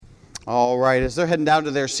All right, as they're heading down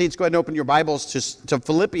to their seats, go ahead and open your Bibles to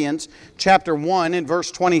Philippians chapter 1 and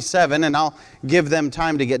verse 27, and I'll give them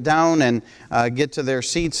time to get down and get to their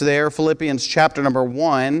seats there. Philippians chapter number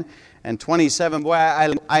 1 and 27. Boy,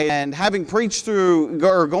 and having preached through,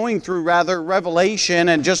 or going through rather, Revelation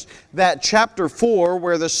and just that chapter 4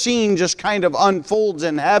 where the scene just kind of unfolds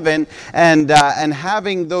in heaven, and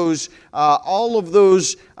having those all of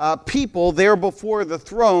those people there before the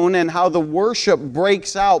throne and how the worship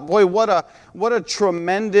breaks out. Boy, what a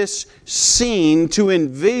tremendous scene to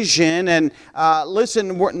envision. And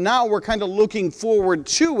listen, we're kind of looking forward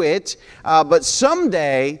to it, but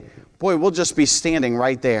someday, boy, we'll just be standing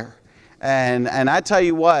right there. And I tell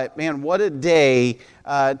you what, man, what a day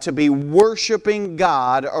to be worshiping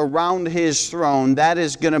God around His throne. That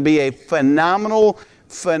is going to be a phenomenal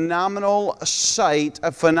sight,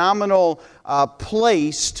 a phenomenal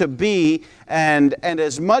place to be. And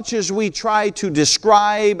as much as we try to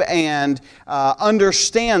describe and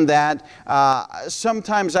understand that,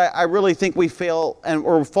 sometimes I really think we fail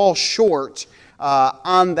or fall short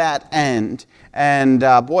on that end. And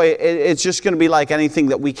boy, it's just going to be like anything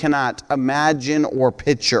that we cannot imagine or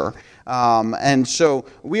picture. And so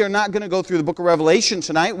we are not going to go through the book of Revelation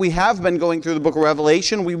tonight. We have been going through the book of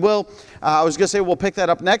Revelation. We will, I was going to say we'll pick that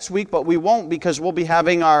up next week, but we won't, because we'll be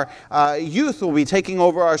having our youth will be taking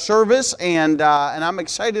over our service, and I'm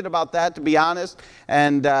excited about that, to be honest,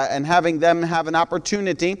 and having them have an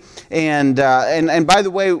opportunity. And by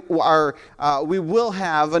the way, we will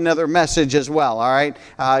have another message as well. All right,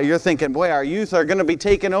 you're thinking, boy, our youth are going to be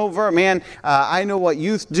taking over. Man, I know what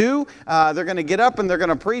youth do. They're going to get up and they're going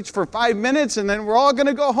to preach for 5 minutes, and then we're all going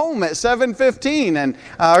to go home at 7:15 and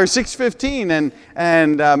or 6:15,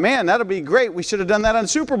 and man, that'll be great. We should have done that on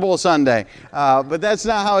Super Bowl Sunday, but that's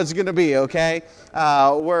not how it's going to be. Okay,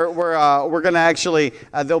 we're going to actually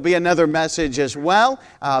there'll be another message as well.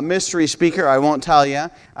 Mystery speaker, I won't tell you,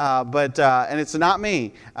 but and it's not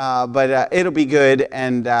me, but it'll be good,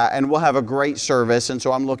 and we'll have a great service, and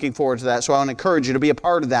so I'm looking forward to that. So I want to encourage you to be a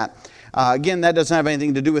part of that. Again, that doesn't have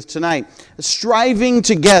anything to do with tonight. Striving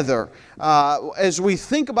together. As we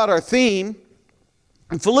think about our theme,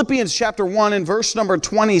 in Philippians chapter 1 and verse number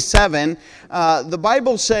 27, the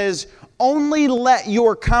Bible says, "Only let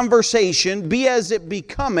your conversation be as it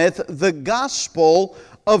becometh the gospel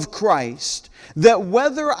of Christ, that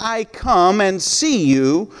whether I come and see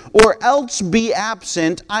you, or else be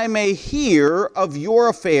absent, I may hear of your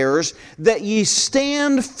affairs, that ye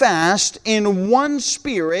stand fast in one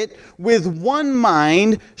spirit, with one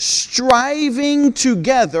mind, striving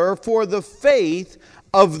together for the faith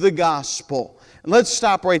of the gospel." Let's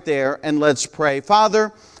stop right there and let's pray.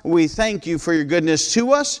 Father, we thank you for your goodness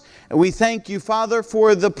to us. And we thank you, Father,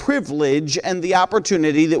 for the privilege and the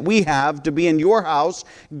opportunity that we have to be in your house,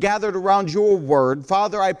 gathered around your word.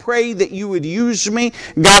 Father, I pray that you would use me.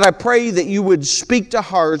 God, I pray that you would speak to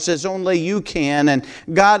hearts as only you can. And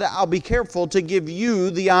God, I'll be careful to give you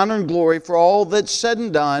the honor and glory for all that's said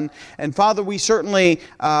and done. And Father, we certainly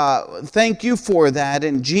thank you for that.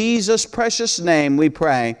 In Jesus' precious name we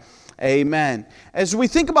pray. Amen. As we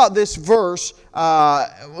think about this verse,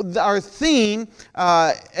 our theme,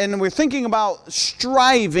 and we're thinking about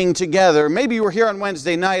striving together. Maybe you were here on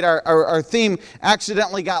Wednesday night. Our theme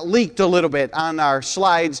accidentally got leaked a little bit on our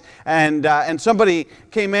slides, and somebody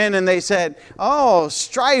came in and they said, "Oh,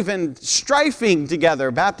 striving together.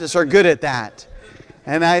 Baptists are good at that."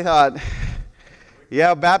 And I thought,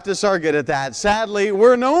 yeah, Baptists are good at that. Sadly,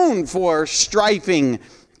 we're known for striving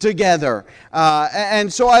together.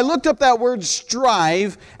 And so I looked up that word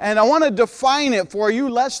strive, and I want to define it for you,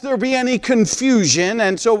 lest there be any confusion.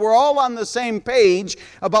 And so we're all on the same page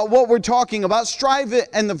about what we're talking about. Strive,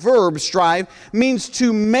 and the verb strive, means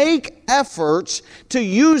to make efforts, to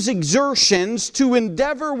use exertions, to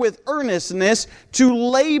endeavor with earnestness, to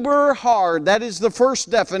labor hard. That is the first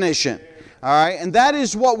definition. All right, and that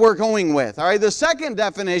is what we're going with. All right, the second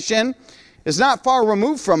definition is not far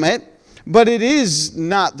removed from it, but it is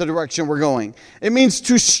not the direction we're going. It means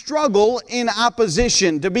to struggle in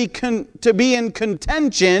opposition, to be in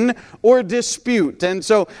contention or dispute. And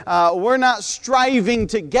so we're not striving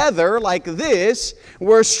together like this.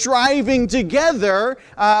 We're striving together,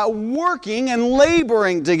 working and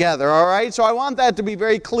laboring together. All right. So I want that to be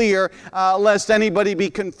very clear, lest anybody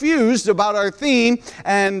be confused about our theme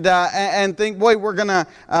and think, boy, we're gonna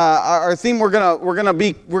our theme. We're gonna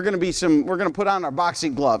put on our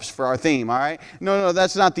boxing gloves for our theme. All right. No,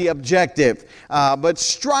 that's not the objective. But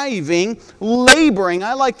striving, laboring,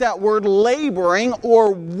 I like that word, laboring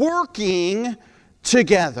or working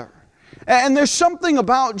together. And there's something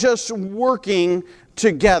about just working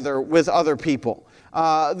together with other people.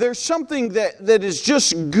 There's something that is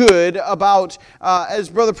just good about, as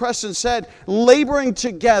Brother Preston said, laboring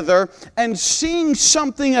together and seeing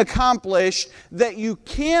something accomplished that you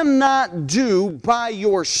cannot do by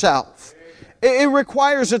yourself. It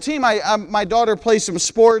requires a team. My daughter plays some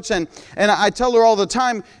sports, and I tell her all the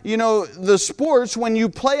time, you know, the sports, when you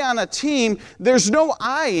play on a team, there's no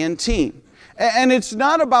I in team. And it's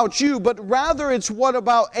not about you, but rather it's what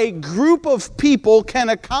about a group of people can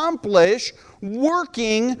accomplish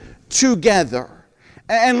working together.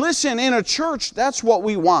 And listen, in a church, that's what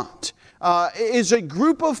we want. Is a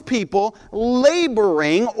group of people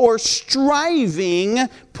laboring or striving,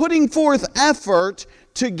 putting forth effort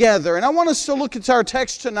together. And I want us to look at our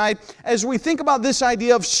text tonight as we think about this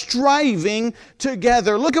idea of striving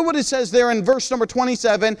together. Look at what it says there in verse number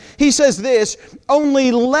 27. He says this,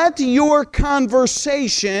 "Only let your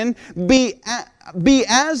conversation be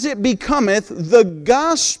as it becometh the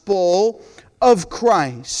gospel of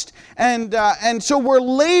Christ." And so we're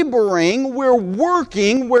laboring, we're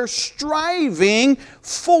working, we're striving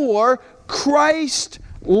for Christ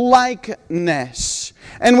likeness.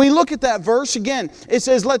 And we look at that verse again. It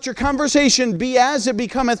says, "Let your conversation be as it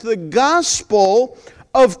becometh the gospel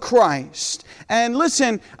of Christ." And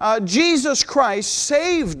listen, Jesus Christ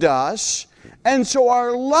saved us, and so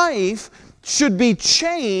our life should be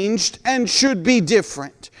changed and should be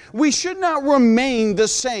different. We should not remain the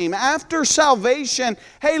same. After salvation,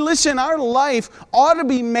 hey, listen, our life ought to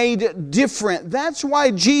be made different. That's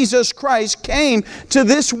why Jesus Christ came to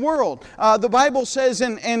this world. The Bible says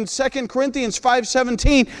in 2 Corinthians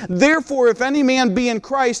 5:17, "Therefore, if any man be in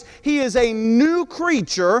Christ, he is a new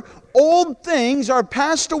creature. Old things are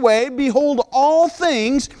passed away. Behold, all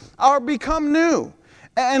things are become new."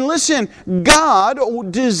 And listen, God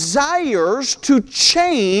desires to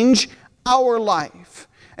change our life.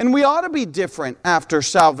 And we ought to be different after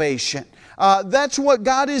salvation. That's what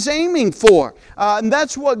God is aiming for. And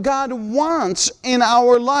that's what God wants in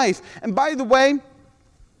our life. And by the way,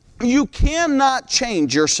 you cannot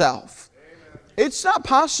change yourself. It's not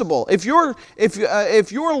possible. If you're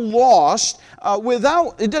lost,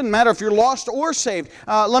 it doesn't matter if you're lost or saved.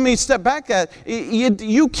 Let me step back.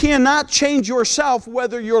 You cannot change yourself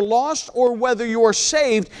whether you're lost or whether you're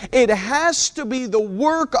saved. It has to be the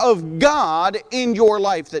work of God in your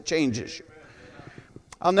life that changes you.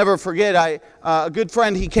 I'll never forget, a good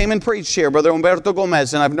friend, he came and preached here, Brother Humberto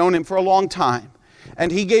Gomez, and I've known him for a long time. And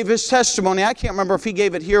he gave his testimony. I can't remember if he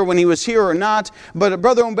gave it here when he was here or not, but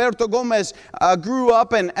Brother Humberto Gomez grew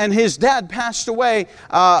up, and his dad passed away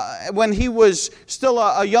when he was still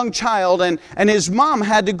a young child, and his mom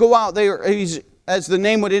had to go out. As the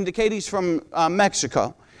name would indicate, he's from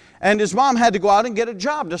Mexico. And his mom had to go out and get a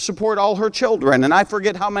job to support all her children. And I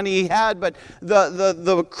forget how many he had, but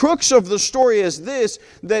the crux of the story is this,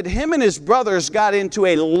 that him and his brothers got into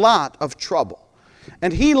a lot of trouble.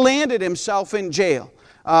 And he landed himself in jail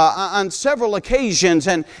on several occasions.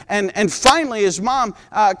 And finally his mom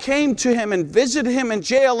came to him and visited him in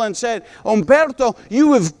jail and said, "Humberto,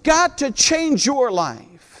 you have got to change your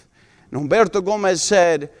life." And Humberto Gomez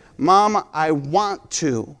said, "Mom, I want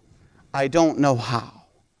to. I don't know how."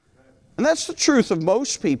 And that's the truth of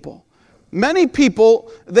most people. Many people,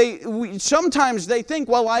 sometimes they think,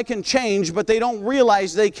 well, I can change, but they don't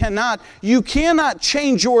realize they cannot. You cannot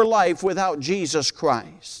change your life without Jesus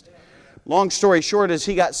Christ. Long story short is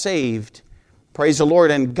he got saved, praise the Lord,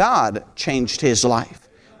 and God changed his life.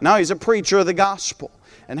 Now he's a preacher of the gospel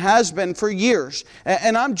and has been for years.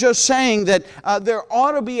 And I'm just saying that there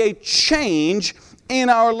ought to be a change in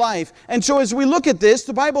our life. And so as we look at this,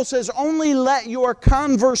 the Bible says, "Only let your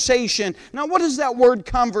conversation." Now, what does that word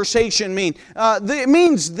conversation mean? It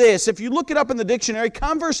means this. If you look it up in the dictionary,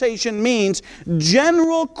 conversation means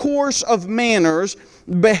general course of manners,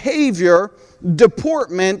 behavior,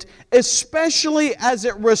 deportment, especially as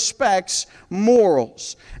it respects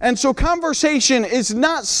morals. And so conversation is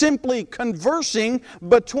not simply conversing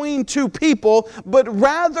between two people, but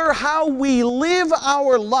rather how we live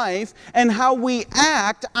our life and how we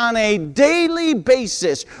act on a daily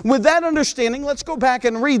basis. With that understanding, let's go back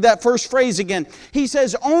and read that first phrase again. He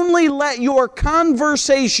says, "Only let your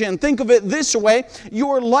conversation," think of it this way,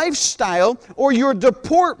 your lifestyle or your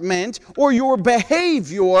deportment or your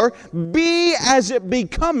behavior be as it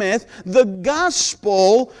becometh the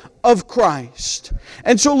gospel of Christ.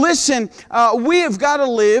 And so listen, we have got to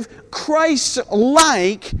live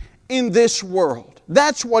Christ-like in this world.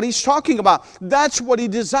 That's what he's talking about. That's what he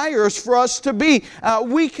desires for us to be.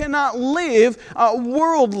 We cannot live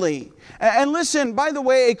worldly. And listen, by the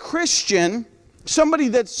way, a Christian, somebody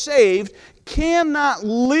that's saved, cannot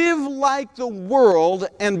live like the world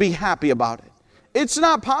and be happy about it. It's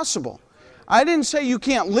not possible. I didn't say you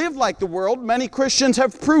can't live like the world. Many Christians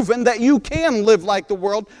have proven that you can live like the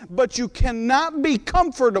world, but you cannot be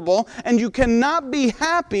comfortable and you cannot be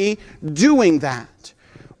happy doing that.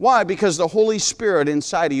 Why? Because the Holy Spirit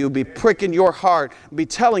inside of you will be pricking your heart, be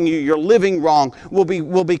telling you you're living wrong, will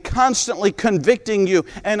be constantly convicting you.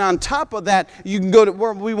 And on top of that, you can go to,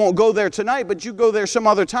 where we won't go there tonight, but you go there some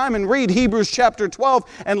other time and read Hebrews chapter 12.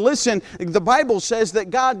 And listen, the Bible says that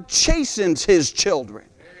God chastens His children.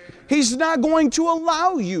 He's not going to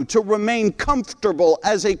allow you to remain comfortable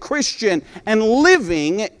as a Christian and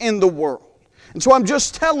living in the world. And so I'm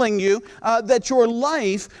just telling you that your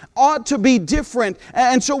life ought to be different.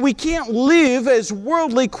 And so we can't live as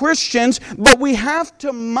worldly Christians, but we have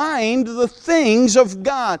to mind the things of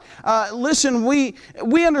God. Listen, we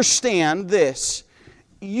understand this.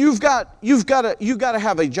 You've got to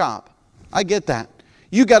have a job. I get that.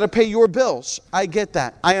 You got to pay your bills. I get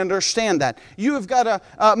that. I understand that. You have got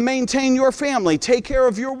to maintain your family, take care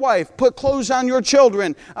of your wife, put clothes on your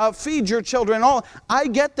children, feed your children. All I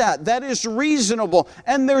get that. That is reasonable.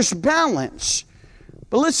 And there's balance.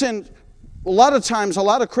 But listen, a lot of times, a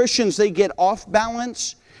lot of Christians, they get off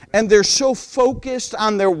balance. And they're so focused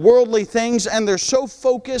on their worldly things, and they're so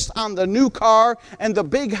focused on the new car and the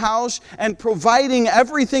big house and providing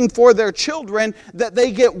everything for their children that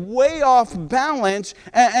they get way off balance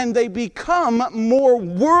and they become more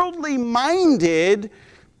worldly minded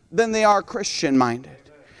than they are Christian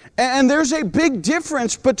minded. And there's a big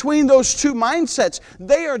difference between those two mindsets.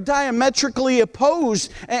 They are diametrically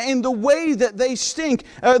opposed in the way that they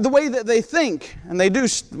the way that they think. And they do,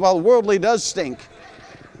 well, worldly does stink.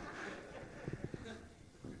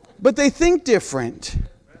 But they think different.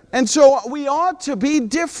 And so we ought to be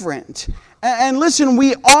different. And listen,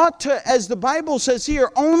 we ought to, as the Bible says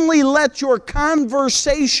here, only let your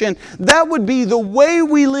conversation, that would be the way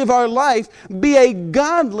we live our life, be a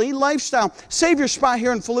godly lifestyle. Save your spot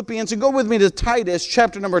here in Philippians and go with me to Titus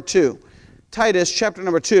chapter number 2. Titus chapter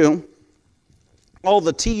number 2. All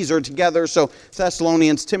the T's are together, so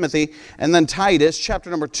Thessalonians, Timothy, and then Titus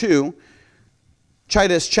chapter number 2.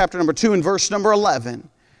 Titus chapter number 2 and verse number 11.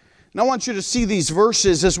 Now I want you to see these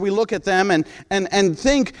verses as we look at them and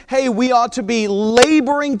think, hey, we ought to be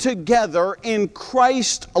laboring together in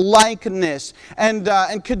Christ-likeness.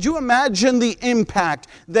 And could you imagine the impact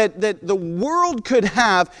that the world could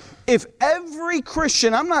have if every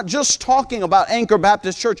Christian, I'm not just talking about Anchor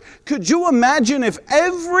Baptist Church, could you imagine if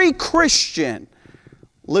every Christian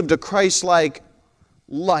lived a Christ-like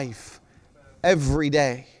life every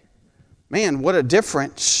day? Man, what a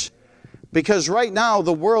difference. Because right now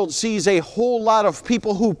the world sees a whole lot of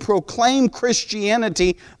people who proclaim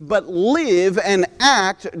Christianity but live and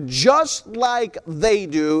act just like they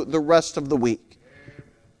do the rest of the week.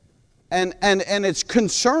 And it's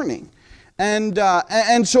concerning. And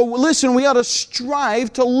so listen, we ought to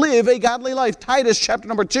strive to live a godly life. Titus chapter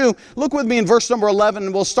number 2, look with me in verse number 11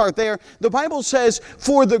 and we'll start there. The Bible says,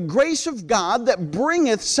 "For the grace of God that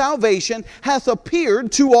bringeth salvation hath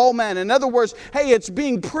appeared to all men." In other words, hey, it's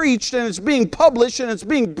being preached and it's being published and it's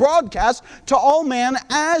being broadcast to all men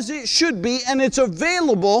as it should be, and it's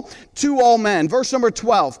available to all men. Verse number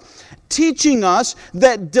 12, "Teaching us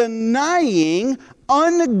that denying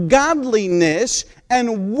ungodliness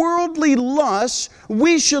and worldly lusts,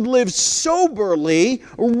 we should live soberly,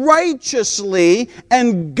 righteously,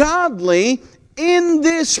 and godly in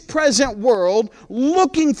this present world,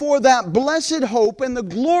 looking for that blessed hope and the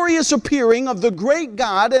glorious appearing of the great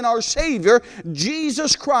God and our Savior,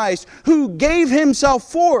 Jesus Christ, who gave Himself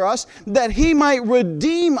for us, that He might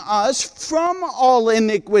redeem us from all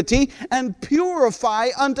iniquity and purify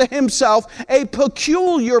unto Himself a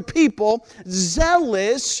peculiar people,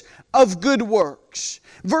 zealous of good works."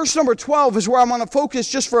 Verse number 12 is where I want to focus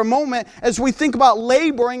just for a moment as we think about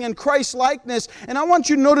laboring in Christ-likeness. And I want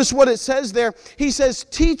you to notice what it says there. He says,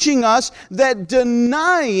 teaching us that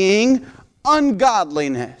denying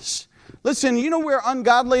ungodliness. Listen, you know where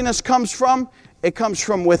ungodliness comes from? It comes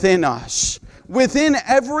from within us. Within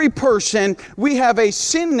every person, we have a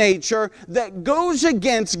sin nature that goes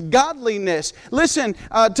against godliness. Listen,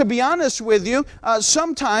 to be honest with you,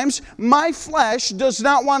 sometimes my flesh does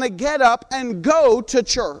not want to get up and go to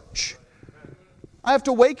church. I have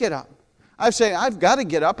to wake it up. I say, I've got to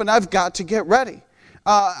get up and I've got to get ready.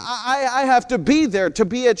 I have to be there to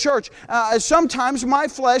be at church. Sometimes my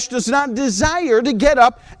flesh does not desire to get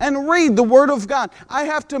up and read the Word of God. I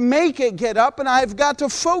have to make it get up, and I've got to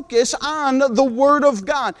focus on the Word of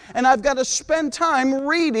God. And I've got to spend time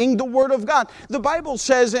reading the Word of God. The Bible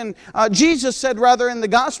says, and Jesus said rather in the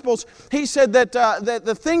Gospels, He said that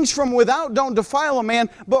the things from without don't defile a man,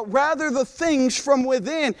 but rather the things from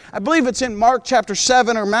within. I believe it's in Mark chapter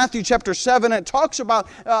 7 or Matthew chapter 7. It talks about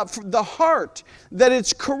the heart, that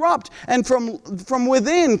it's corrupt, and from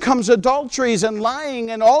within comes adulteries and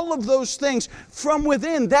lying and all of those things. From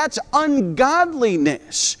within, that's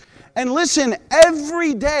ungodliness. And listen,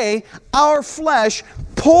 every day our flesh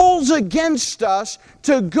pulls against us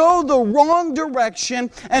to go the wrong direction,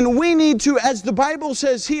 and we need to, as the Bible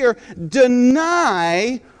says here,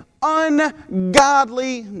 deny ungodliness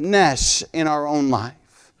in our own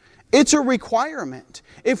life. It's a requirement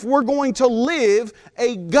if we're going to live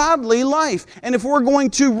a godly life and if we're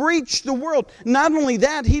going to reach the world. Not only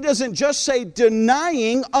that, He doesn't just say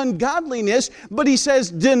denying ungodliness, but He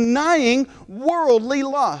says denying worldly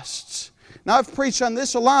lusts. Now, I've preached on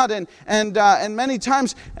this a lot, and many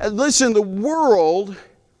times, listen, the world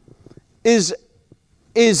is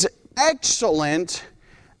excellent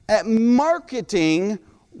at marketing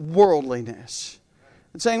worldliness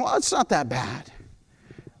and saying, well, it's not that bad.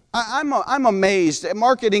 I'm amazed.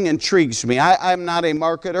 Marketing intrigues me. I'm not a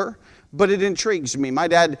marketer, but it intrigues me. My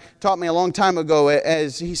dad taught me a long time ago,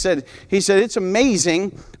 as he said it's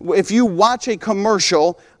amazing if you watch a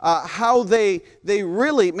commercial, how they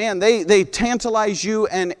really, man, they tantalize you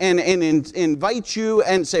and invite you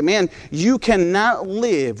and say, man, you cannot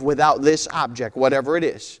live without this object, whatever it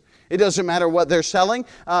is. It doesn't matter what they're selling.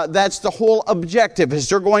 That's the whole objective, is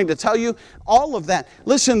they're going to tell you all of that.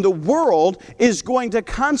 Listen, the world is going to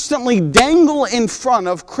constantly dangle in front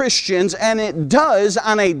of Christians, and it does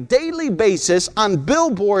on a daily basis, on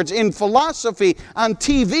billboards, in philosophy, on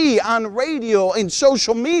TV, on radio, in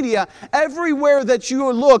social media. Everywhere that you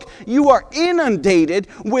look, you are inundated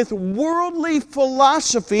with worldly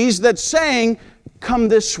philosophies that's saying, come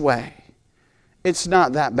this way. It's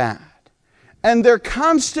not that bad. And they're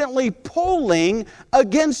constantly pulling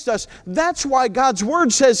against us. That's why God's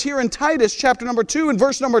Word says here in Titus chapter number 2 and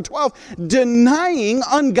verse number 12, denying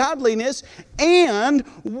ungodliness and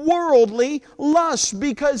worldly lust,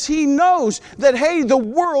 because He knows that, hey, the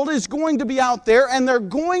world is going to be out there and they're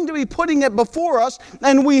going to be putting it before us,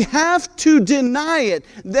 and we have to deny it.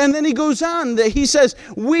 And then He goes on, that He says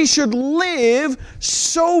we should live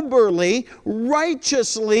soberly,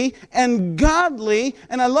 righteously, and godly.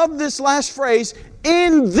 And I love this last phrase,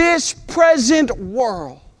 in this present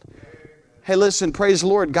world. Hey, listen, praise the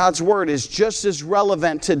Lord, God's Word is just as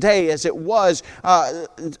relevant today as it was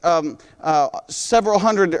several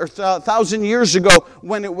hundred or thousand years ago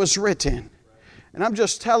when it was written. And I'm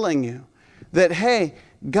just telling you that, hey,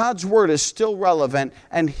 God's Word is still relevant,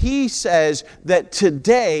 and He says that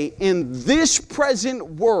today, in this present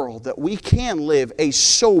world, that we can live a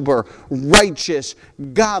sober, righteous,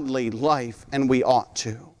 godly life, and we ought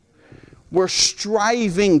to. We're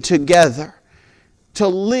striving together to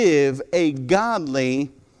live a godly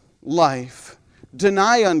life.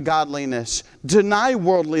 Deny ungodliness, deny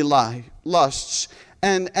worldly lusts,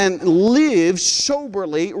 and live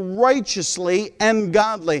soberly, righteously, and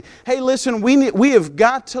godly. Hey, listen, we have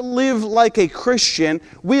got to live like a Christian.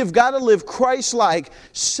 We have got to live Christ-like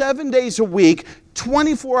 7 days a week,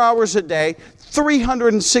 24 hours a day,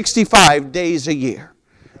 365 days a year.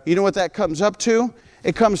 You know what that comes up to?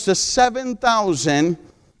 It comes to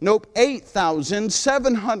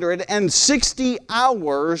 8,760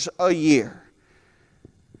 hours a year.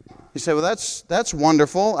 You say, well, that's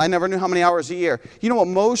wonderful. I never knew how many hours a year. You know what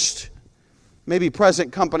most, maybe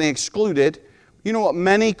present company excluded, you know what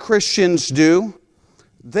many Christians do?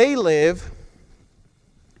 They live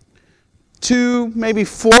 2, maybe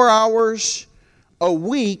 4 hours a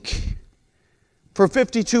week for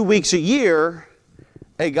 52 weeks a year,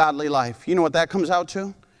 a godly life. You know what that comes out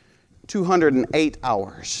to? 208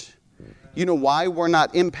 hours. You know why we're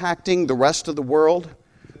not impacting the rest of the world?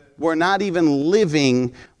 We're not even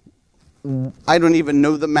living, I don't even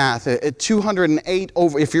know the math. 208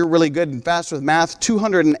 over, if you're really good and fast with math,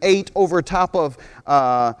 208 over top of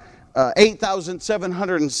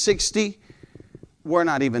 8,760. We're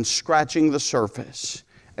not even scratching the surface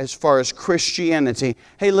as far as Christianity.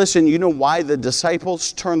 Hey, listen, you know why the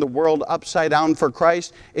disciples turned the world upside down for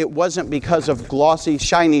Christ? It wasn't because of glossy,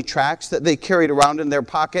 shiny tracts that they carried around in their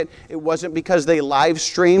pocket. It wasn't because they live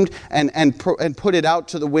streamed and put it out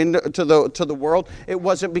to the window to the world. It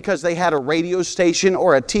wasn't because they had a radio station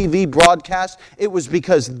or a TV broadcast. It was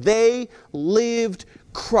because they lived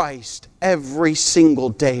Christ every single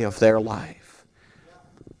day of their life.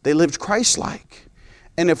 They lived Christ-like.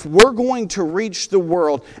 And if we're going to reach the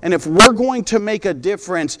world, and if we're going to make a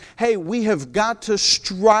difference, hey, we have got to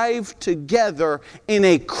strive together in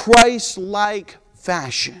a Christ-like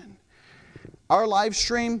fashion. Our live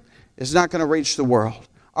stream is not going to reach the world.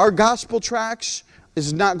 Our gospel tracts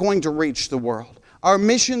is not going to reach the world. Our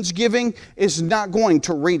missions giving is not going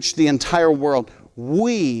to reach the entire world.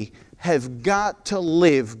 We have got to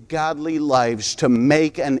live godly lives to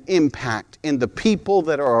make an impact in the people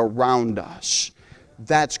that are around us.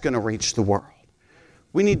 That's going to reach the world.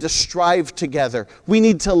 We need to strive together. We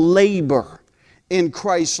need to labor in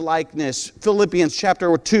Christ's likeness. Philippians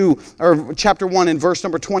chapter 2 or chapter 1 and verse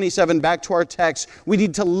number 27, back to our text. We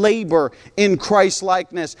need to labor in Christ's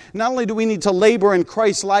likeness. Not only do we need to labor in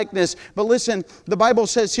Christ's likeness, but listen, the Bible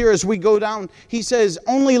says here as we go down, he says,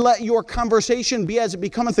 only let your conversation be as it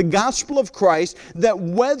becometh the gospel of Christ, that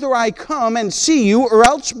whether I come and see you or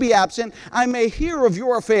else be absent, I may hear of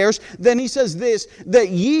your affairs. Then he says this, that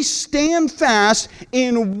ye stand fast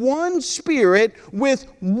in one spirit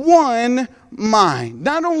with one mind.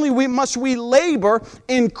 Not only must we labor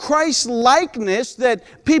in Christ's likeness,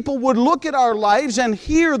 that people would look at our lives and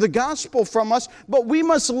hear the gospel from us, but we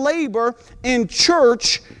must labor in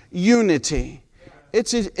church unity.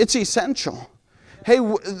 It's essential. Hey,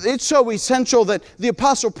 it's so essential that the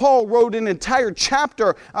Apostle Paul wrote an entire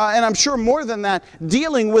chapter, and I'm sure more than that,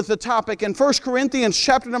 dealing with the topic. In 1 Corinthians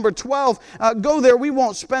chapter number 12, go there. We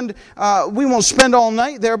won't spend all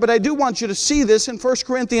night there, but I do want you to see this in 1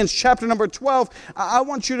 Corinthians chapter number 12. I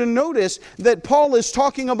want you to notice that Paul is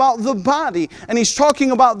talking about the body, and he's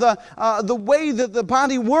talking about the way that the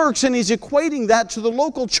body works, and he's equating that to the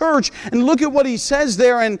local church. And look at what he says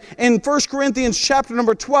there in 1 Corinthians chapter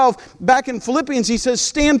number 12. Back in Philippians, he says,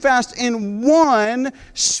 stand fast in one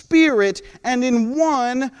spirit and in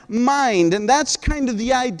one mind. And that's kind of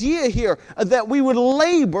the idea here, that we would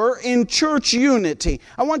labor in church unity.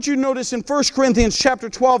 I want you to notice in 1 Corinthians chapter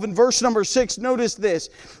 12 and verse number 6, notice this.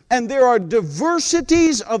 And there are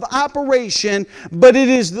diversities of operation, but it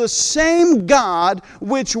is the same God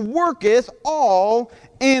which worketh all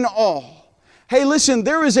in all. Hey, listen,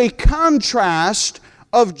 there is a contrast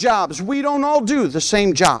of jobs. We don't all do the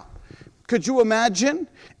same job. Could you imagine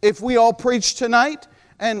if we all preached tonight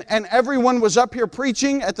and everyone was up here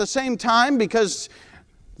preaching at the same time? Because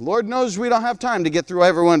Lord knows we don't have time to get through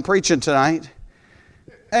everyone preaching tonight.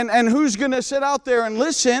 And who's going to sit out there and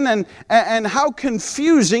listen, and how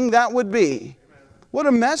confusing that would be. What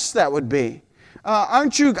a mess that would be.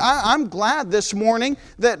 Aren't you? I'm glad this morning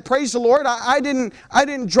that, praise the Lord, I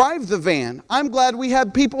didn't drive the van. I'm glad we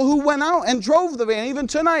had people who went out and drove the van. Even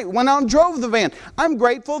tonight, went out and drove the van. I'm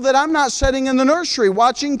grateful that I'm not sitting in the nursery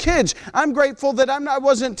watching kids. I'm grateful that I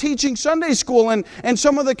wasn't teaching Sunday school and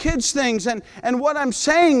some of the kids' things. And what I'm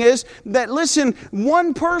saying is that, listen,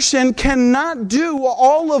 one person cannot do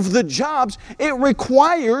all of the jobs. It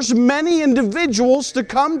requires many individuals to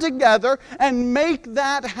come together and make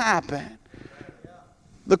that happen.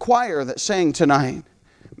 The choir that sang tonight,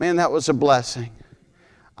 man, that was a blessing.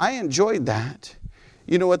 I enjoyed that.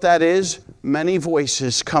 You know what that is? Many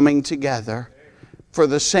voices coming together for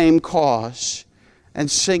the same cause and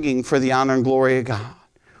singing for the honor and glory of God.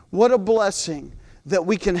 What a blessing that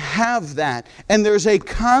we can have that. And there's a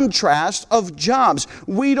contrast of jobs.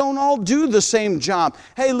 We don't all do the same job.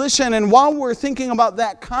 Hey, listen, and while we're thinking about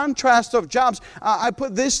that contrast of jobs, I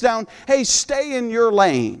put this down. Hey, stay in your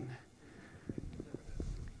lane.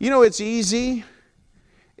 You know, it's easy.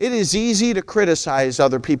 It is easy to criticize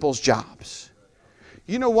other people's jobs.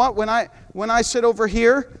 You know what? When I sit over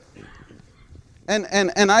here and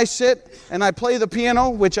I sit and I play the piano,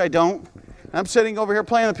 which I don't. I'm sitting over here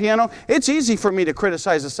playing the piano. It's easy for me to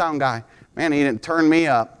criticize the sound guy. Man, he didn't turn me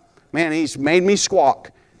up. Man, he's made me squawk.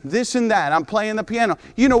 This and that. I'm playing the piano.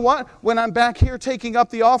 You know what? When I'm back here taking up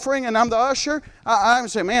the offering and I'm the usher, I'm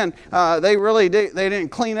saying, man, they didn't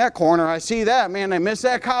clean that corner. I see that. Man, they missed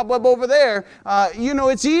that cobweb over there. You know,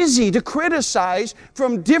 it's easy to criticize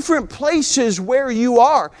from different places where you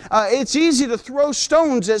are. It's easy to throw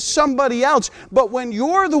stones at somebody else. But when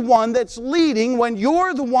you're the one that's leading, when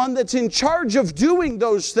you're the one that's in charge of doing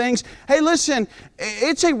those things, hey, listen,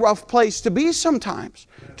 it's a rough place to be sometimes.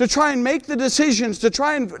 To try and make the decisions, to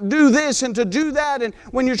try and do this and to do that. And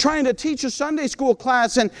when you're trying to teach a Sunday school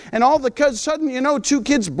class and all of a sudden, you know, two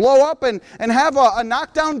kids blow up and have a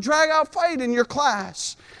knockdown, drag-out fight in your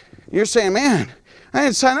class. You're saying, man, I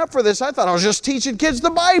didn't sign up for this. I thought I was just teaching kids the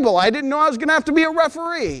Bible. I didn't know I was going to have to be a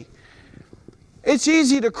referee. It's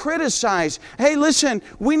easy to criticize. Hey, listen,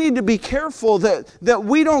 we need to be careful that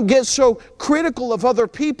we don't get so critical of other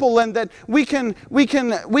people, and that we can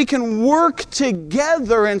work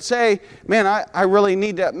together and say, man, I really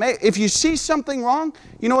need to. If you see something wrong,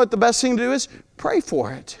 you know what the best thing to do is? Pray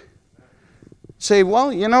for it. Say, well,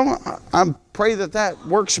 I pray that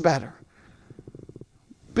works better.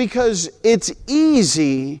 Because it's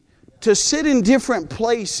easy to sit in different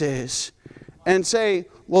places and say,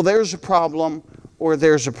 well, there's a problem or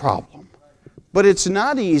there's a problem. But it's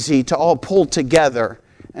not easy to all pull together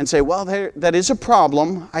and say, well, that is a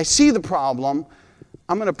problem. I see the problem.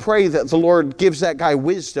 I'm going to pray that the Lord gives that guy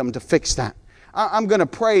wisdom to fix that. I'm going to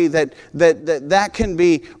pray that can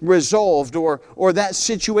be resolved, or that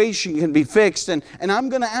situation can be fixed, and I'm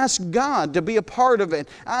going to ask God to be a part of it.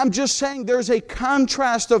 I'm just saying there's a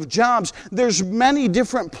contrast of jobs. There's many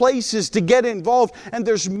different places to get involved, and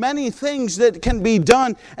there's many things that can be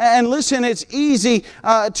done. And listen, it's easy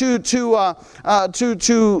to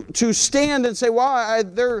stand and say, well,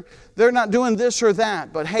 they're not doing this or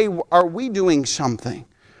that. But hey, are we doing something?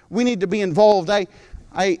 We need to be involved.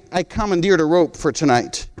 I commandeered a rope for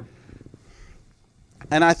tonight.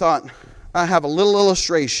 And I thought, I have a little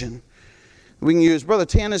illustration we can use. Brother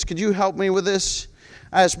Tanis, could you help me with this?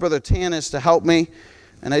 I asked Brother Tanis to help me.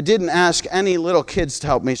 And I didn't ask any little kids to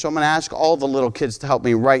help me. So I'm going to ask all the little kids to help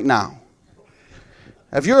me right now.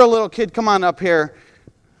 If you're a little kid, come on up here.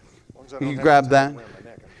 You grab that.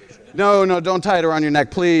 No, don't tie it around your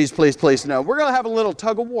neck. Please, please, please. No. We're going to have a little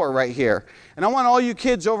tug of war right here. And I want all you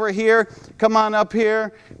kids over here, come on up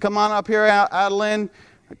here. Come on up here, Adeline.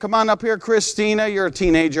 Come on up here, Christina. You're a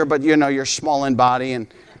teenager, but you're small in body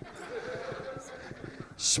and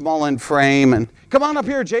small in frame. And come on up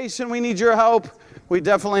here, Jason. We need your help. We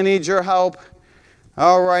definitely need your help.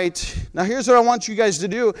 All right. Now here's what I want you guys to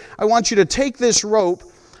do. I want you to take this rope.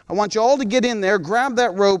 I want you all to get in there, grab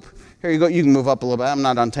that rope. Here you go. You can move up a little bit. I'm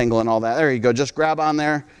not untangling all that. There you go. Just grab on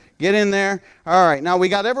there. Get in there. All right. Now we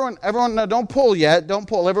got everyone. No, don't pull yet. Don't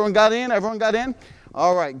pull. Everyone got in? Everyone got in?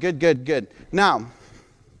 All right. Good. Now.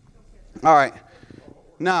 All right.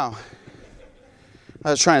 Now. I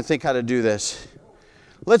was trying to think how to do this.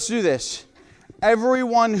 Let's do this.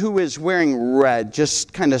 Everyone who is wearing red,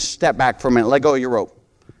 just kind of step back for a minute. Let go of your rope.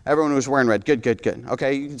 Everyone who's wearing red. Good.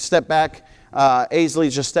 Okay. You can step back.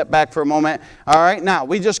 Aisley, just step back for a moment. All right, now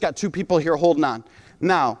we just got two people here holding on.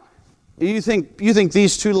 Now, you think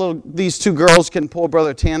these two girls can pull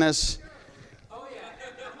Brother Tanis? Oh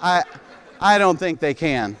yeah. I don't think they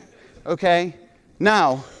can. Okay.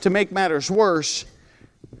 Now, to make matters worse,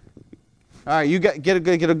 all right, you get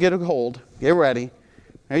a hold. Get ready.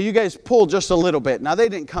 Now you guys pull just a little bit. Now they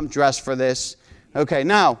didn't come dressed for this. Okay.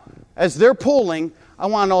 Now, as they're pulling, I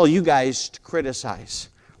want all you guys to criticize.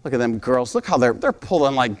 Look at them girls. Look how they're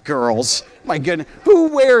pulling like girls. My goodness. Who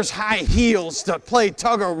wears high heels to play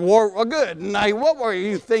tug of war? Well, good night. What were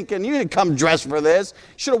you thinking? You didn't come dressed for this.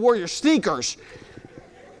 You should have wore your sneakers.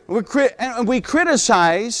 We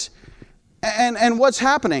criticize, and what's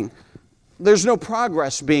happening? There's no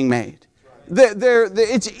progress being made.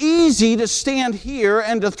 It's easy to stand here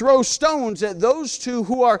and to throw stones at those two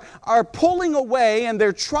who are pulling away, and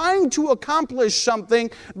they're trying to accomplish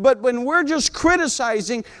something, but when we're just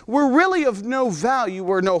criticizing, we're really of no value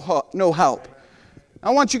or no help. I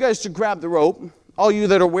want you guys to grab the rope, all you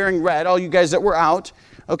that are wearing red, all you guys that were out,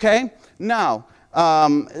 okay? Now,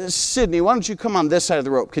 Sydney, why don't you come on this side of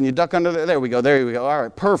the rope? Can you duck under there? There we go. All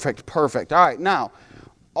right, perfect. All right, now,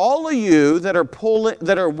 all of you that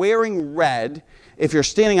are wearing red, if you're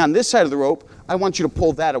standing on this side of the rope, I want you to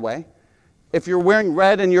pull that away. If you're wearing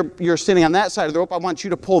red and you're standing on that side of the rope, I want you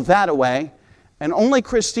to pull that away. And only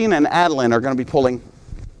Christina and Adeline are going to be pulling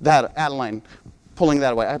that. Adeline, pulling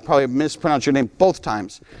that away. I probably mispronounced your name both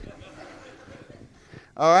times.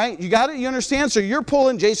 All right, you got it? You understand? So you're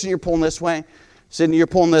pulling. Jason, you're pulling this way. Sydney, you're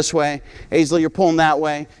pulling this way. Aisley, you're pulling that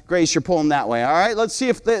way. Grace, you're pulling that way. All right, let's see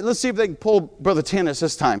if they can pull Brother Tanis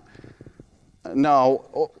this time.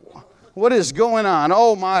 No. What is going on?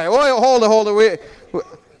 Oh, my. Oh, hold it.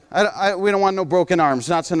 We don't want no broken arms.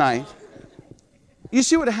 Not tonight. You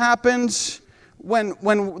see what happens when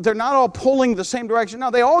they're not all pulling the same direction?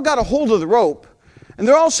 No, they all got a hold of the rope. And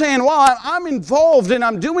they're all saying, well, I'm involved and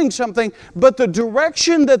I'm doing something, but the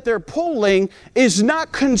direction that they're pulling is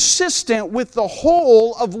not consistent with the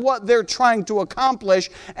whole of what they're trying to accomplish.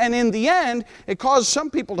 And in the end, it caused some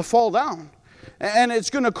people to fall down. And it's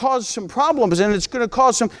going to cause some problems, and it's going to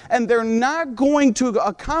cause and they're not going to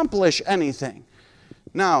accomplish anything.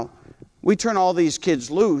 Now, we turn all these kids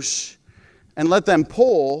loose and let them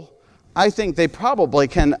pull. I think they probably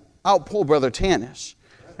can outpull Brother Tanis.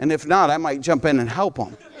 And if not, I might jump in and help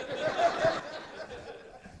them.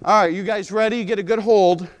 All right, you guys ready? Get a good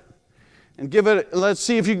hold. And give it, let's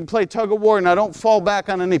see if you can play tug of war. Now don't fall back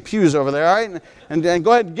on any pews over there, all right? And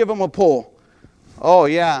go ahead and give them a pull. Oh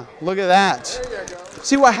yeah, look at that. There you go.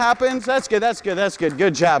 See what happens? That's good, that's good, that's good.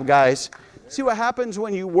 Good job, guys. See what happens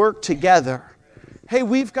when you work together. Hey,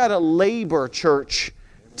 we've got to labor, church,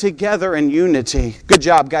 together in unity. Good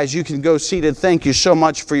job, guys. You can go seated. Thank you so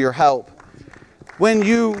much for your help.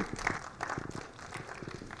 They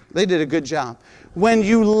did a good job. When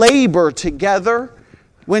you labor together,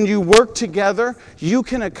 when you work together, you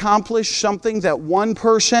can accomplish something that one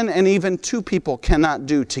person and even two people cannot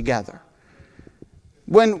do together.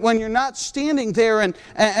 When you're not standing there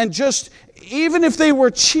and just, even if they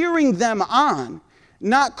were cheering them on,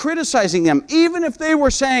 not criticizing them, even if they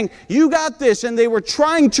were saying, you got this, and they were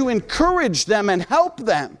trying to encourage them and help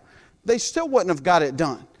them, they still wouldn't have got it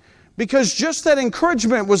done. Because just that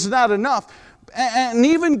encouragement was not enough. And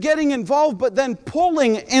even getting involved, but then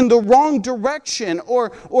pulling in the wrong direction or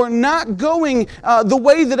not going the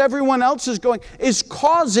way that everyone else is going is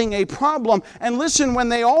causing a problem. And listen, when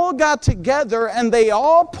they all got together and they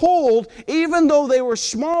all pulled, even though they were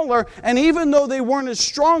smaller and even though they weren't as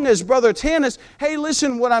strong as Brother Tanis, hey,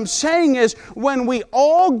 listen, what I'm saying is when we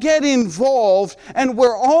all get involved and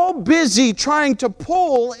we're all busy trying to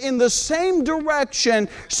pull in the same direction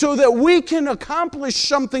so that we can accomplish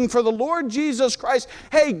something for the Lord Jesus Christ,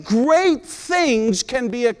 hey, great things can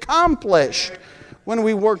be accomplished when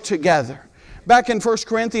we work together. Back in 1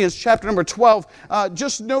 Corinthians chapter number 12,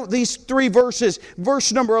 just note these three verses.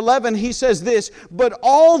 Verse number 11, he says this, but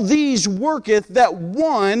all these worketh that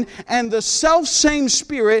one and the selfsame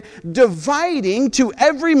Spirit, dividing to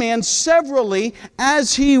every man severally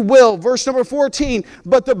as he will. Verse number 14,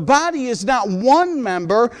 but the body is not one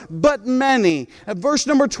member, but many. Verse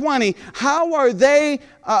number 20, how are they,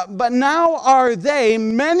 but now are they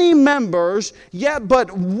many members, yet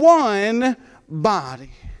but one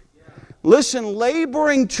body. Listen,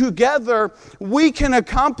 laboring together, we can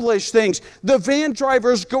accomplish things. The van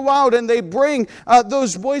drivers go out and they bring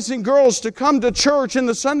those boys and girls to come to church, and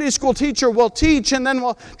the Sunday school teacher will teach, and then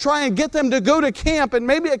we'll try and get them to go to camp, and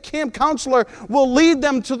maybe a camp counselor will lead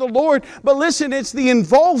them to the Lord. But listen, it's the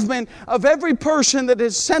involvement of every person that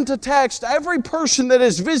has sent a text, every person that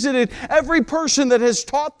has visited, every person that has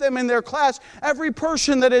taught them in their class, every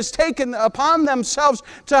person that has taken upon themselves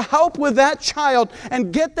to help with that child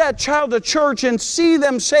and get that child to church and see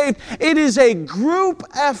them saved. It is a group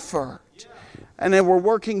effort. And then we're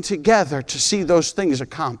working together to see those things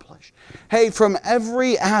accomplished. Hey, from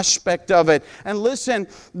every aspect of it. And listen,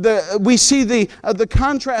 we see the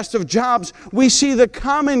contrast of jobs. We see the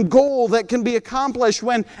common goal that can be accomplished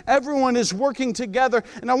when everyone is working together.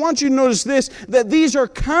 And I want you to notice this, that these are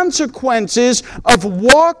consequences of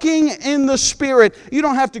walking in the Spirit. You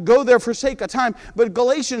don't have to go there for sake of time, but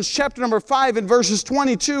Galatians chapter number 5 and verses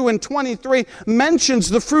 22 and 23 mentions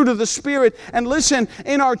the fruit of the Spirit. And listen,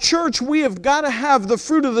 in our church, we have got to have the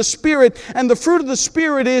fruit of the Spirit. And the fruit of the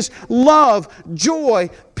Spirit is love, joy,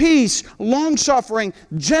 peace, long-suffering,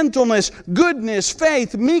 gentleness, goodness,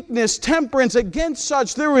 faith, meekness, temperance. Against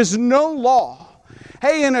such there is no law.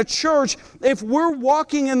 Hey, in a church, if we're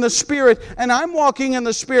walking in the Spirit, and I'm walking in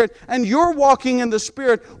the Spirit, and you're walking in the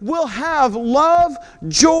Spirit, we'll have love,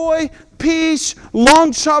 joy, peace,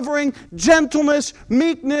 long-suffering, gentleness,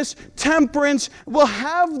 meekness, temperance. We'll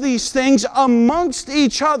have these things amongst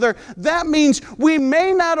each other. That means we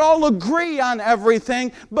may not all agree on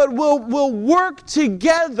everything, but we'll work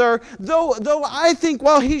together. Though I think,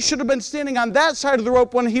 well, he should have been standing on that side of the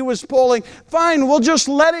rope when he was pulling. Fine, we'll just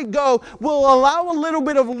let it go. We'll allow a little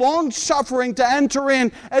bit of long-suffering to enter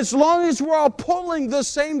in as long as we're all pulling the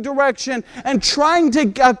same direction and trying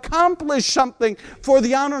to accomplish something for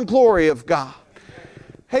the honor and glory of God.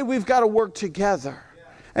 Hey, we've got to work together.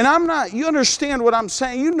 And you understand what I'm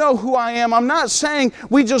saying. You know who I am. I'm not saying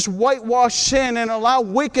we just whitewash sin and allow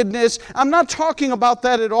wickedness. I'm not talking about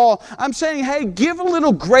that at all. I'm saying, hey, give a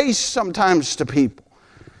little grace sometimes to people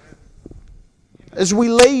as we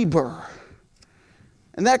labor.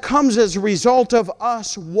 And that comes as a result of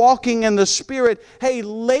us walking in the Spirit, hey,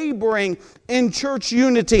 laboring in church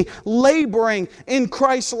unity, laboring in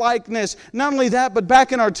Christ-likeness. Not only that, but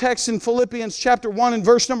back in our text in Philippians chapter 1 and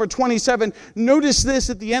verse number 27, notice this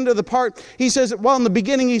at the end of the part. He says, well, in the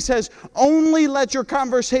beginning he says, only let your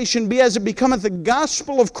conversation be as it becometh the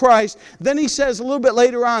gospel of Christ. Then he says a little bit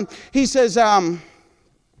later on, he says,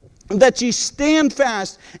 that ye stand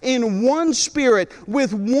fast in one spirit,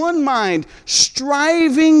 with one mind,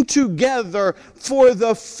 striving together for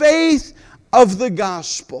the faith of the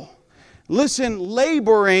gospel. Listen,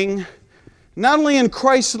 laboring not only in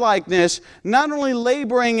Christ-likeness, not only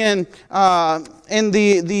laboring in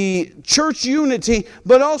the church unity,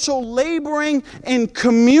 but also laboring in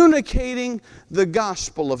communicating the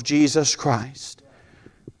gospel of Jesus Christ.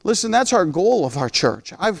 Listen, that's our goal of our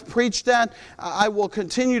church. I've preached that. I will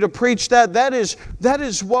continue to preach that. That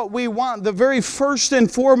is what we want. The very first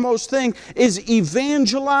and foremost thing is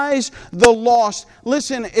evangelize the lost.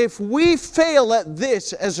 Listen, if we fail at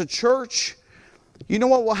this as a church, you know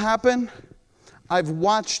what will happen?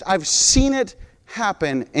 I've seen it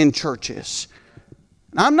happen in churches.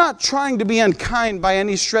 Now, I'm not trying to be unkind by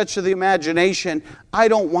any stretch of the imagination. I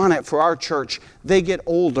don't want it for our church. They get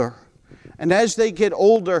older. And as they get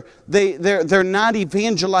older, they're not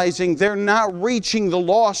evangelizing. They're not reaching the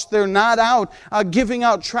lost. They're not out giving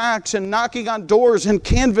out tracts and knocking on doors and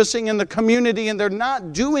canvassing in the community. And they're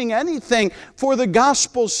not doing anything for the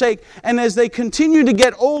gospel's sake. And as they continue to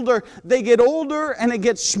get older, they get older and it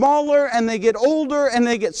gets smaller and they get older and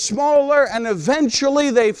they get smaller. And eventually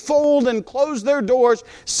they fold and close their doors,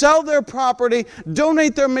 sell their property,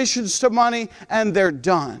 donate their missions to money, and they're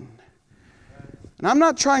done. And I'm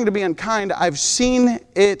not trying to be unkind. I've seen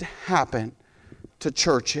it happen to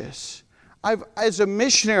churches. As a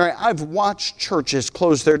missionary, I've watched churches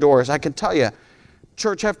close their doors. I can tell you,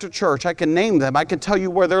 church after church, I can name them. I can tell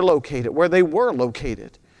you where they're located, where they were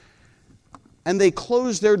located. And they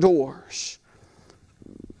close their doors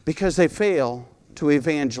because they fail to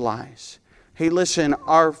evangelize. Hey, listen,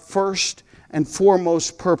 our first and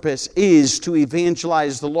foremost purpose is to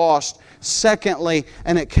evangelize the lost. Secondly,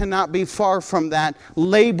 and it cannot be far from that,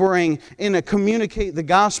 laboring in to communicate the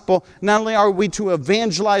gospel. Not only are we to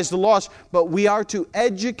evangelize the lost, but we are to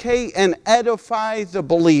educate and edify the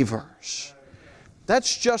believers.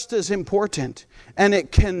 That's just as important. And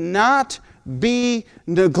it cannot be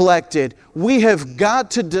neglected. We have got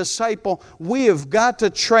to disciple. We have got to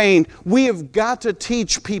train. We have got to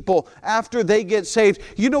teach people after they get saved.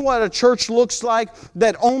 You know what a church looks like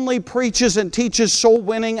that only preaches and teaches soul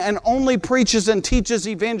winning and only preaches and teaches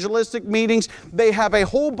evangelistic meetings? They have a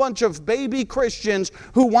whole bunch of baby Christians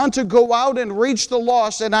who want to go out and reach the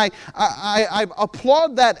lost, and I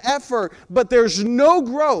applaud that effort, but there's no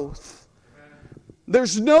growth.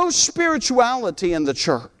 There's no spirituality in the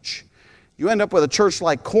church. You end up with a church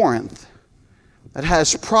like Corinth that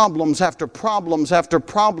has problems after problems after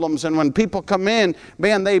problems. And when people come in,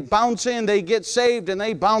 man, they bounce in, they get saved, and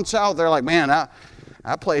they bounce out. They're like, man,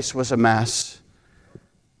 that place was a mess.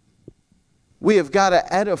 We have got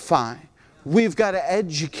to edify. We've got to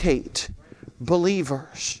educate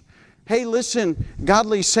believers. Hey, listen,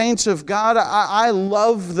 godly saints of God, I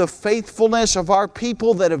love the faithfulness of our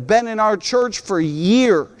people that have been in our church for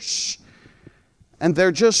years. And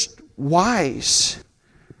they're just wise.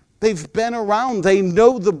 They've been around. They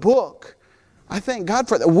know the book. I thank God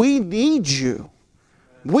for that. We need you.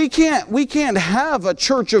 We can't have a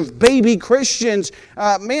church of baby Christians.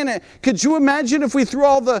 Could you imagine if we threw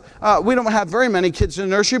all the... we don't have very many kids in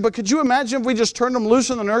the nursery, but could you imagine if we just turned them loose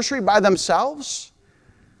in the nursery by themselves?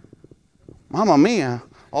 Mamma mia.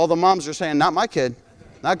 All the moms are saying, not my kid.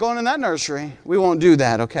 Not going in that nursery. We won't do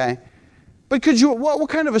that, okay? But could you... What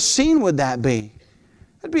kind of a scene would that be?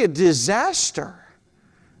 It'd be a disaster.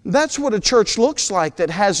 That's what a church looks like that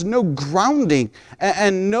has no grounding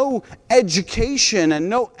and no education and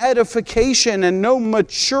no edification and no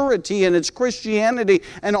maturity in its Christianity,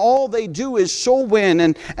 and all they do is soul win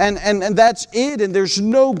and that's it, and there's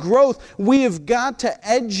no growth. We have got to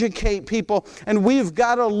educate people, and we've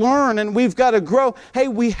got to learn, and we've got to grow. Hey,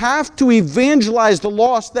 we have to evangelize the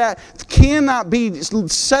lost. That cannot be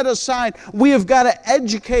set aside. We have got to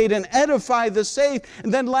educate and edify the saved.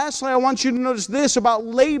 And then lastly, I want you to notice this about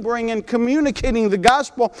laboring and communicating the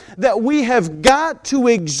gospel, that we have got to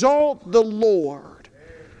exalt the Lord.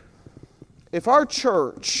 If our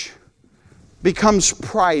church becomes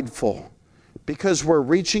prideful because we're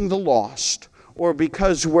reaching the lost, or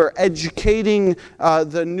because we're educating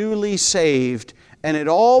the newly saved, and it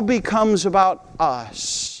all becomes about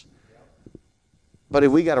us, but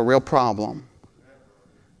if we got a real problem,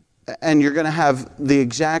 and you're going to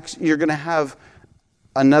have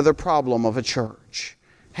another problem of a church.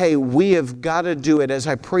 Hey, we have got to do it, as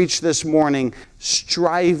I preached this morning,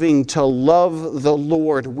 striving to love the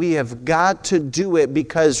Lord. We have got to do it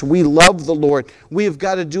because we love the Lord. We have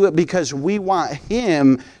got to do it because we want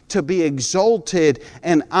Him to be exalted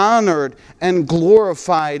and honored and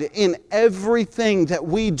glorified in everything that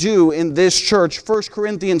we do in this church. 1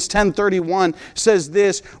 Corinthians 10:31 says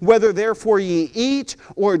this, "Whether therefore ye eat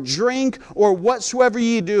or drink or whatsoever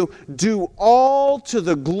ye do, do all to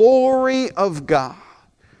the glory of God."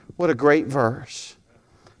 What a great verse.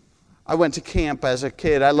 I went to camp as a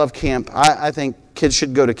kid. I love camp. I think kids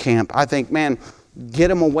should go to camp. I think, man, get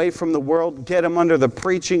them away from the world, get them under the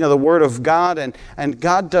preaching of the Word of God, and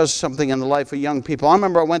God does something in the life of young people. I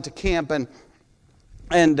remember I went to camp, and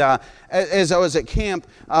as I was at camp,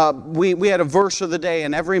 we had a verse of the day,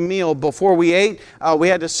 and every meal before we ate, we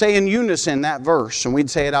had to say in unison that verse, and we'd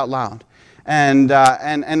say it out loud. And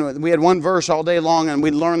we had one verse all day long, and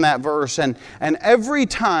we'd learn that verse. And every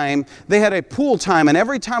time they had a pool time, and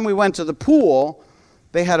every time we went to the pool,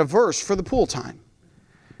 they had a verse for the pool time.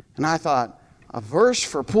 And I thought, a verse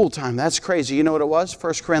for pool time, that's crazy. You know what it was?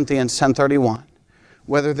 1 Corinthians 10:31.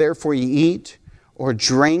 Whether therefore ye eat or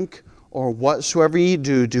drink or whatsoever ye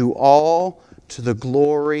do, do all to the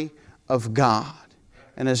glory of God.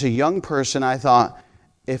 And as a young person, I thought,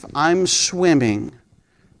 if I'm swimming,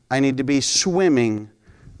 I need to be swimming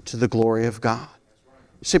to the glory of God.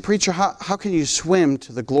 You say, preacher, how can you swim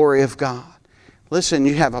to the glory of God? Listen,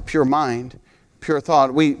 you have a pure mind, pure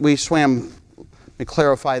thought. We swam, let me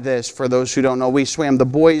clarify this for those who don't know. We swam, the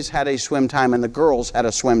boys had a swim time and the girls had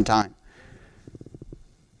a swim time.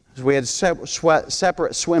 We had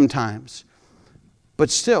separate swim times.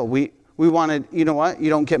 But still, we wanted, you know what?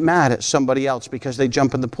 You don't get mad at somebody else because they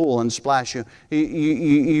jump in the pool and splash you.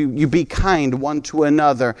 You be kind one to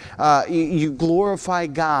another. You glorify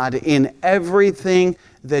God in everything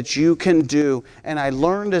that you can do. And I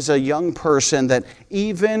learned as a young person that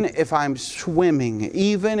even if I'm swimming,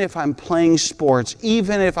 even if I'm playing sports,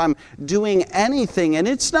 even if I'm doing anything, and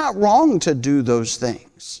it's not wrong to do those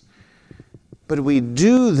things, but we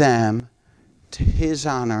do them to His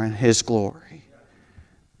honor and His glory.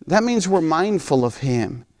 That means we're mindful of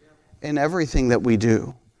Him in everything that we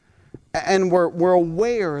do. And we're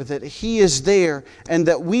aware that He is there and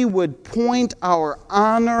that we would point our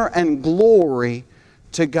honor and glory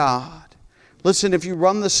to God. Listen, if you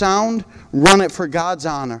run the sound, run it for God's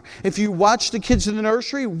honor. If you watch the kids in the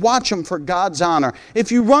nursery, watch them for God's honor.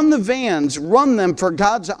 If you run the vans, run them for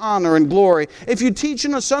God's honor and glory. If you teach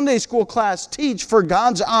in a Sunday school class, teach for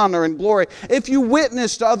God's honor and glory. If you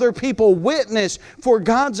witness to other people, witness for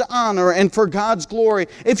God's honor and for God's glory.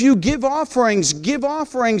 If you give offerings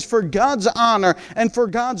for God's honor and for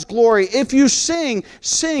God's glory. If you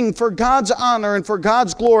sing for God's honor and for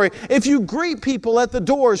God's glory. If you greet people at the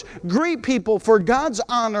doors, greet people for God's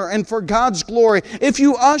honor and for God's glory. If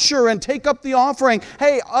you usher and take up the offering,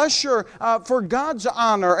 hey, usher for God's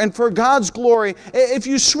honor and for God's glory. If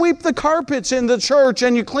you sweep the carpets in the church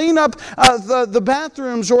and you clean up the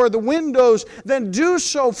bathrooms or the windows, then do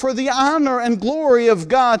so for the honor and glory of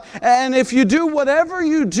God. And if you do whatever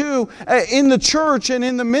you do in the church and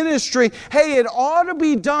in the ministry, hey, it ought to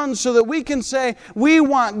be done so that we can say we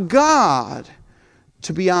want God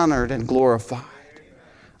to be honored and glorified.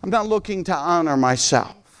 I'm not looking to honor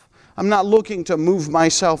myself. I'm not looking to move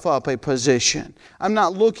myself up a position. I'm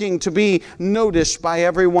not looking to be noticed by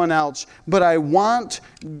everyone else, but I want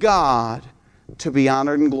God to be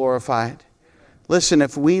honored and glorified. Listen,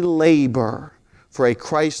 if we labor for a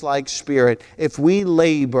Christ-like spirit, if we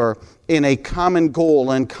labor in a common goal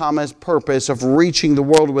and common purpose of reaching the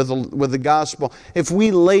world with the gospel, if we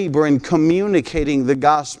labor in communicating the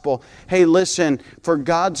gospel, hey, listen, for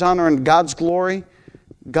God's honor and God's glory,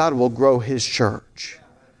 God will grow His church.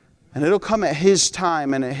 And it'll come at His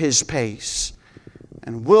time and at His pace.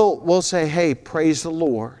 And we'll say, hey, praise the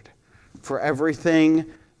Lord for everything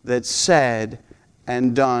that's said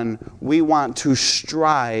and done. We want to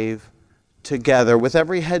strive together with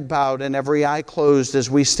every head bowed and every eye closed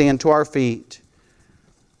as we stand to our feet.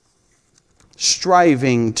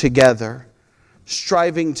 Striving together,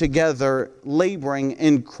 laboring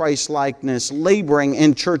in Christ-likeness, laboring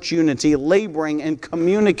in church unity, laboring in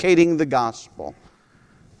communicating the gospel.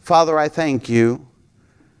 Father, I thank You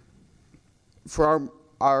for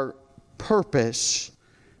our purpose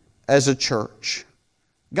as a church.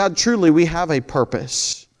 God, truly, we have a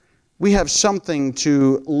purpose. We have something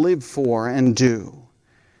to live for and do.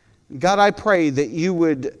 God, I pray that You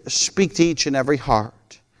would speak to each and every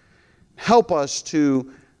heart. Help us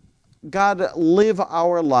to, God, live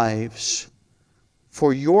our lives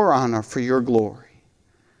for Your honor, for Your glory.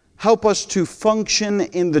 Help us to function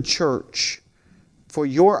in the church for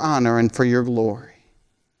Your honor and for Your glory.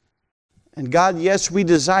 And God, yes, we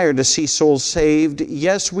desire to see souls saved.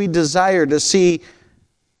 Yes, we desire to see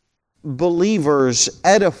believers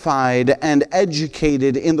edified and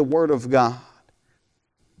educated in the Word of God.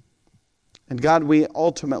 And God, we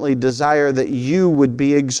ultimately desire that You would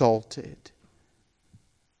be exalted.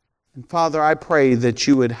 And Father, I pray that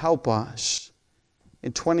You would help us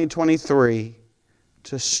in 2023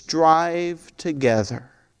 to strive together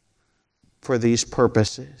for these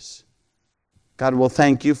purposes. God will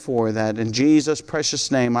thank you for that. In Jesus' precious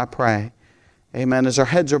name I pray. Amen. As our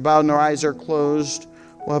heads are bowed and our eyes are closed,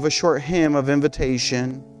 we'll have a short hymn of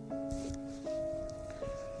invitation.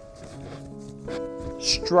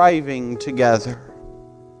 Striving together,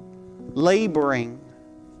 laboring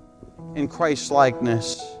in Christ's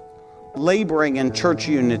likeness, laboring in church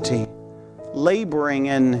unity, laboring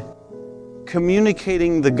in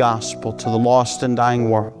communicating the gospel to the lost and dying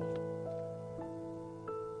world.